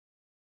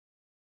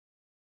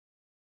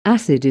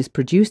Acid is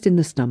produced in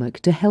the stomach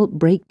to help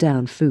break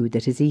down food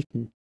that is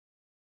eaten.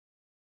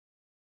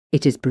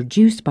 It is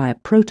produced by a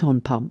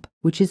proton pump,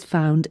 which is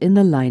found in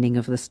the lining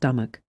of the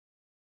stomach.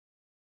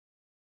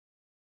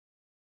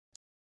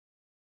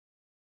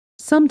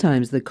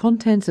 Sometimes the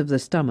contents of the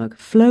stomach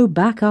flow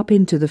back up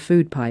into the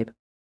food pipe,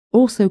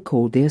 also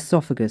called the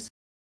esophagus,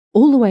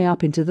 all the way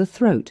up into the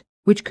throat,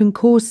 which can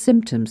cause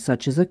symptoms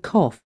such as a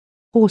cough,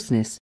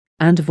 hoarseness,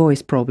 and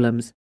voice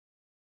problems.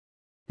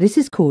 This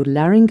is called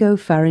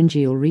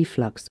laryngopharyngeal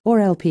reflux, or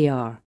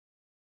LPR.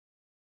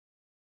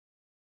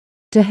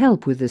 To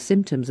help with the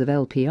symptoms of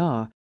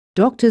LPR,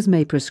 doctors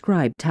may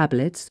prescribe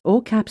tablets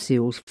or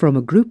capsules from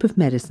a group of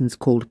medicines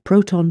called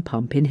proton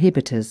pump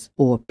inhibitors,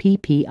 or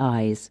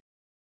PPIs.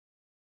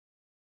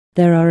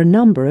 There are a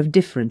number of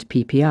different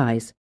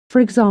PPIs, for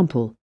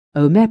example,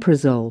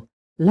 omeprazole,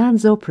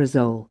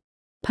 lansoprazole,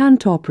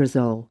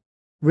 pantoprazole,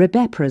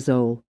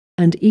 ribeprazole,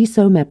 and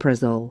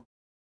esomeprazole.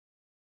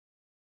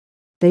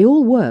 They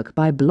all work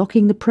by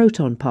blocking the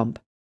proton pump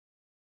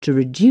to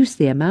reduce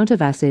the amount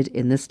of acid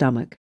in the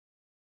stomach.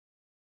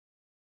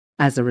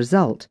 As a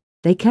result,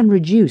 they can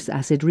reduce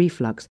acid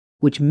reflux,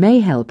 which may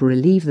help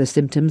relieve the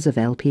symptoms of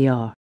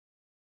LPR.